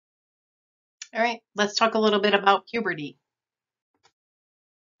All right, let's talk a little bit about puberty.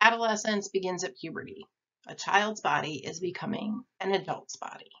 Adolescence begins at puberty. A child's body is becoming an adult's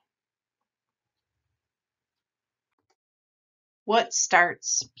body. What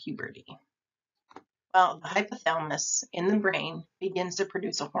starts puberty? Well, the hypothalamus in the brain begins to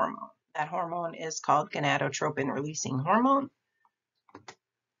produce a hormone. That hormone is called gonadotropin releasing hormone.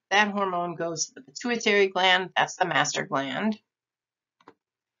 That hormone goes to the pituitary gland, that's the master gland.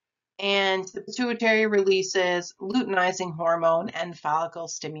 And the pituitary releases luteinizing hormone and follicle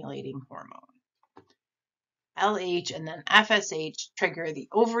stimulating hormone. LH and then FSH trigger the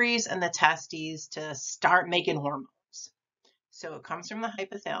ovaries and the testes to start making hormones. So it comes from the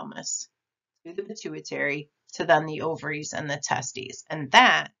hypothalamus to the pituitary to then the ovaries and the testes. And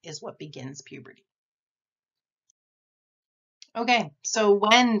that is what begins puberty. Okay, so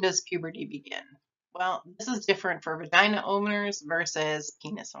when does puberty begin? Well, this is different for vagina owners versus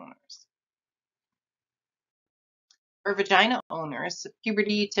penis owners. For vagina owners,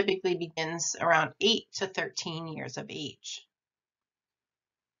 puberty typically begins around 8 to 13 years of age.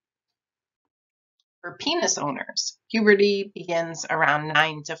 For penis owners, puberty begins around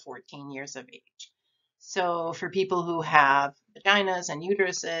 9 to 14 years of age. So for people who have vaginas and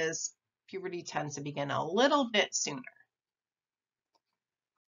uteruses, puberty tends to begin a little bit sooner.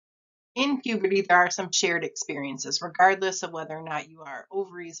 In puberty, there are some shared experiences, regardless of whether or not you are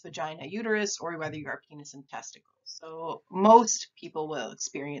ovaries, vagina, uterus, or whether you are penis and testicles. So most people will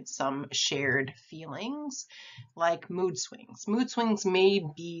experience some shared feelings, like mood swings. Mood swings may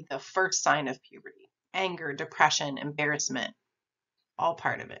be the first sign of puberty. Anger, depression, embarrassment, all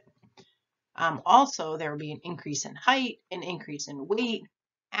part of it. Also, there will be an increase in height, an increase in weight,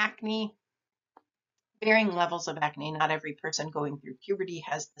 acne, varying levels of acne. Not every person going through puberty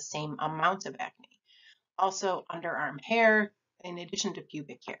has the same amount of acne. Also, underarm hair, in addition to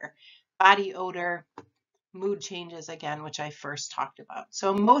pubic hair, body odor, mood changes, again, which I first talked about.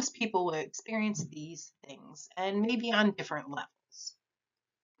 So most people will experience these things and maybe on different levels.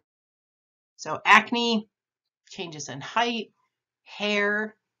 So acne, changes in height,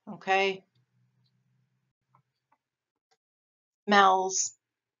 hair, okay, smells.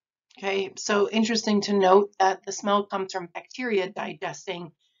 Okay, so interesting to note that the smell comes from bacteria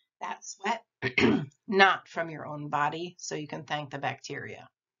digesting that sweat, not from your own body, so you can thank the bacteria.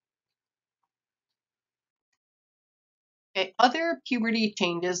 Okay, other puberty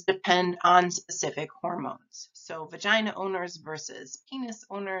changes depend on specific hormones. So vagina owners versus penis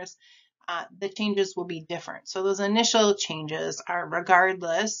owners, the changes will be different. So those initial changes are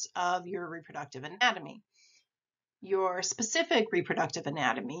regardless of your reproductive anatomy. Your specific reproductive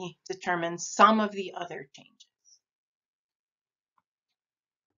anatomy determines some of the other changes.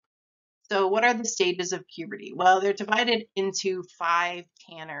 So what are the stages of puberty? Well, they're divided into 5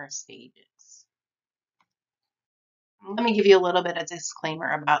 Tanner stages. Let me give you a little bit of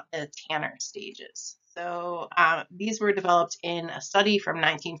disclaimer about the Tanner stages. So these were developed in a study from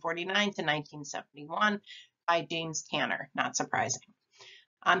 1949 to 1971 by James Tanner, not surprising.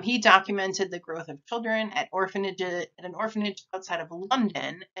 He documented the growth of children at an orphanage outside of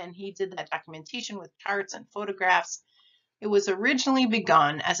London, and he did that documentation with charts and photographs. It was originally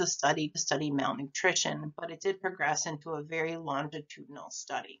begun as a study to study malnutrition, but it did progress into a very longitudinal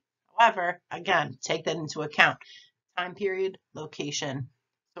study. However, again, take that into account. Time period, location.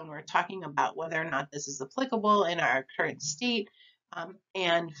 So when we're talking about whether or not this is applicable in our current state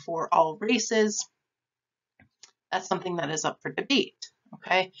and for all races, that's something that is up for debate.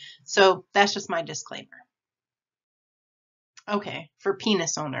 Okay, so that's just my disclaimer. Okay, for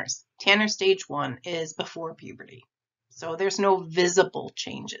penis owners, Tanner stage 1 is before puberty. So there's no visible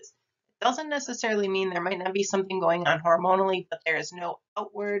changes. It doesn't necessarily mean there might not be something going on hormonally, but there is no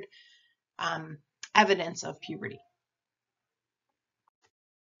outward evidence of puberty.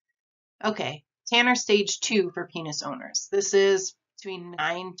 Okay, Tanner stage 2 for penis owners. This is between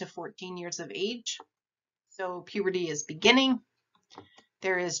 9 to 14 years of age. So puberty is beginning.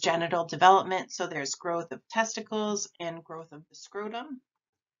 There is genital development, so there's growth of testicles and growth of the scrotum.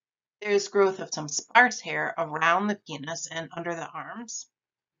 There's growth of some sparse hair around the penis and under the arms.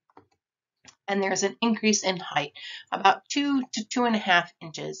 And there's an increase in height, about 2 to 2.5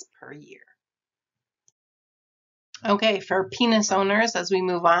 inches per year. Okay, for penis owners, as we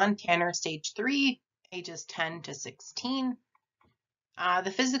move on, Tanner stage 3, ages 10 to 16.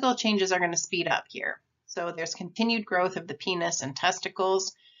 The physical changes are going to speed up here. So there's continued growth of the penis and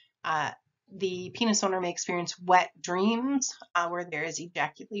testicles. The penis owner may experience wet dreams where there is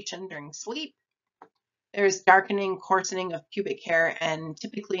ejaculation during sleep. There's darkening, coarsening of pubic hair, and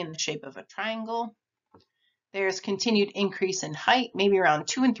typically in the shape of a triangle. There's continued increase in height, maybe around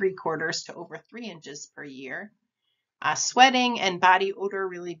 2 3/4 to over 3 inches per year. Sweating and body odor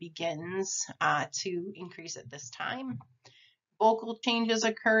really begins to increase at this time. Vocal changes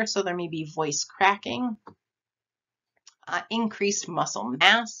occur, so there may be voice cracking, increased muscle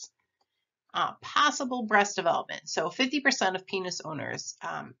mass, possible breast development. So 50% of penis owners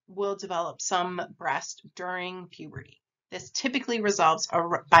will develop some breast during puberty. This typically resolves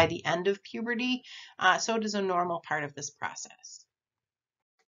by the end of puberty, so it is a normal part of this process.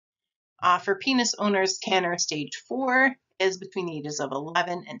 For penis owners, Tanner stage 4 is between the ages of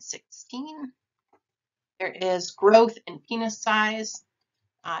 11 and 16. There is growth in penis size,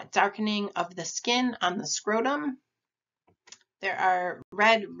 darkening of the skin on the scrotum. There are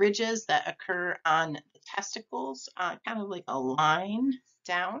red ridges that occur on the testicles, kind of like a line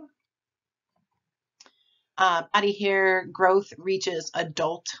down. Body hair growth reaches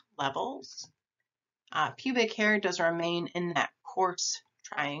adult levels. Pubic hair does remain in that coarse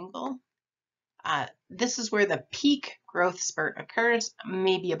triangle. This is where the peak growth spurt occurs,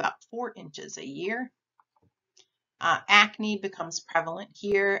 maybe about 4 inches a year. Acne becomes prevalent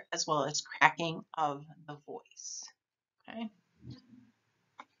here, as well as cracking of the voice. Okay.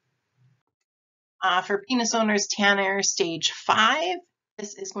 For penis owners, Tanner stage 5,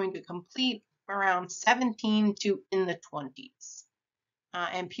 this is going to complete around 17 to in the 20s.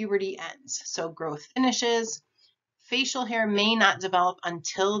 And puberty ends. So growth finishes. Facial hair may not develop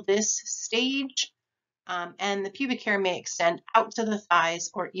until this stage, and the pubic hair may extend out to the thighs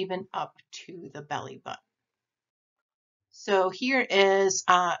or even up to the belly button. So here is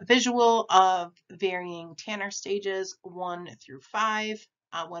a visual of varying Tanner stages 1 through 5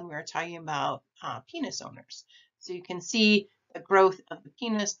 when we're talking about penis owners. So you can see the growth of the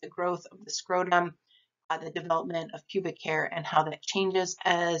penis, the growth of the scrotum, the development of pubic hair, and how that changes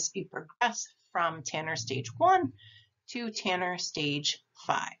as you progress from Tanner stage 1 to Tanner stage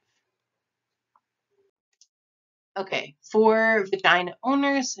 5. Okay, for vagina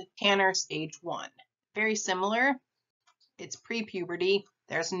owners, Tanner stage 1. Very similar. It's pre-puberty.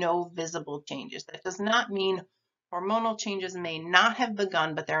 There's no visible changes. That does not mean hormonal changes may not have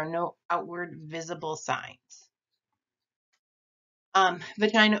begun, but there are no outward visible signs.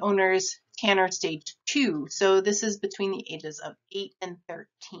 Vagina owners, Tanner stage 2. So this is between the ages of 8 and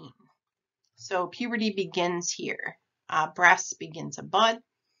 13. So puberty begins here. Breasts begin to bud.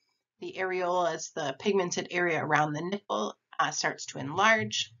 The areola, is the pigmented area around the nipple, starts to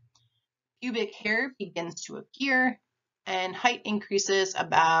enlarge. Pubic hair begins to appear, and height increases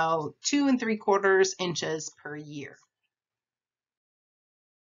about 2 3/4 inches per year.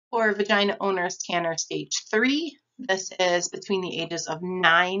 For vagina owners, Tanner stage 3, this is between the ages of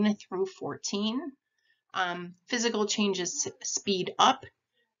 9 through 14. Physical changes speed up.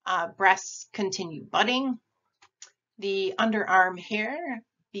 Breasts continue budding. The underarm hair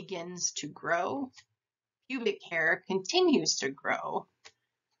begins to grow. Pubic hair continues to grow.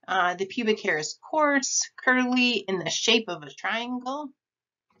 The pubic hair is coarse, curly, in the shape of a triangle.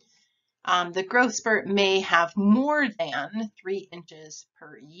 The growth spurt may have more than 3 inches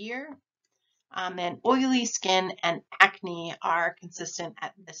per year. And oily skin and acne are consistent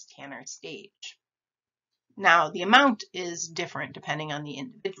at this Tanner stage. Now, the amount is different depending on the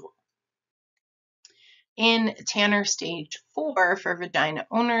individual. In Tanner stage 4 for vagina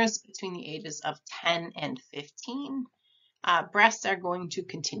owners between the ages of 10 and 15, breasts are going to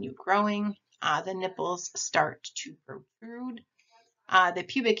continue growing. The nipples start to protrude. The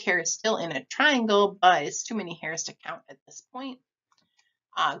pubic hair is still in a triangle, but it's too many hairs to count at this point.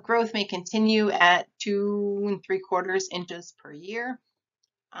 Growth may continue at 2 3/4 inches per year,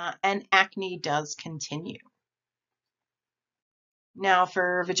 and acne does continue. Now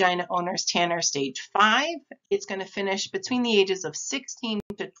for vagina owners, Tanner stage 5, it's going to finish between the ages of 16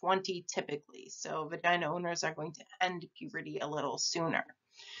 to 20 typically. So vagina owners are going to end puberty a little sooner.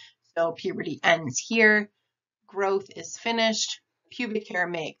 So puberty ends here, growth is finished, pubic hair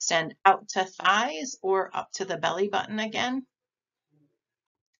may extend out to thighs or up to the belly button again.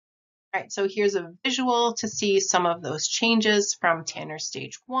 All right, so here's a visual to see some of those changes from Tanner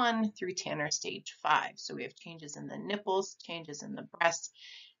stage 1 through Tanner stage 5. So we have changes in the nipples, changes in the breasts,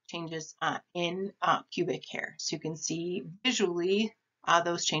 changes in pubic hair. So you can see visually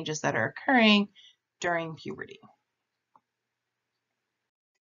those changes that are occurring during puberty.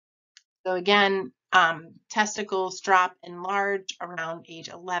 So again, testicles drop and enlarge around age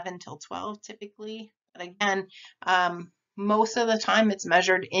 11 till 12 typically. But again, most of the time it's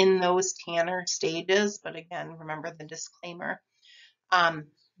measured in those Tanner stages, but again, remember the disclaimer.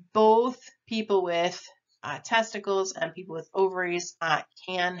 Both people with testicles and people with ovaries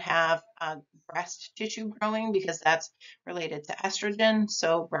can have breast tissue growing because that's related to estrogen.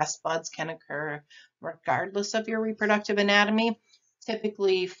 So breast buds can occur regardless of your reproductive anatomy.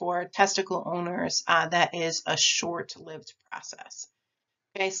 Typically for testicle owners, that is a short-lived process.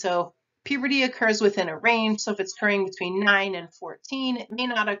 Okay, so puberty occurs within a range. So if it's occurring between 9 and 14, it may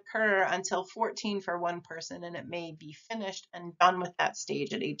not occur until 14 for one person, and it may be finished and done with that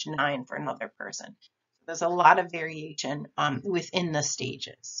stage at age 9 for another person. There's a lot of variation within the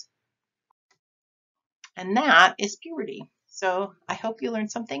stages. And that is puberty. So I hope you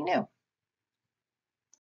learned something new.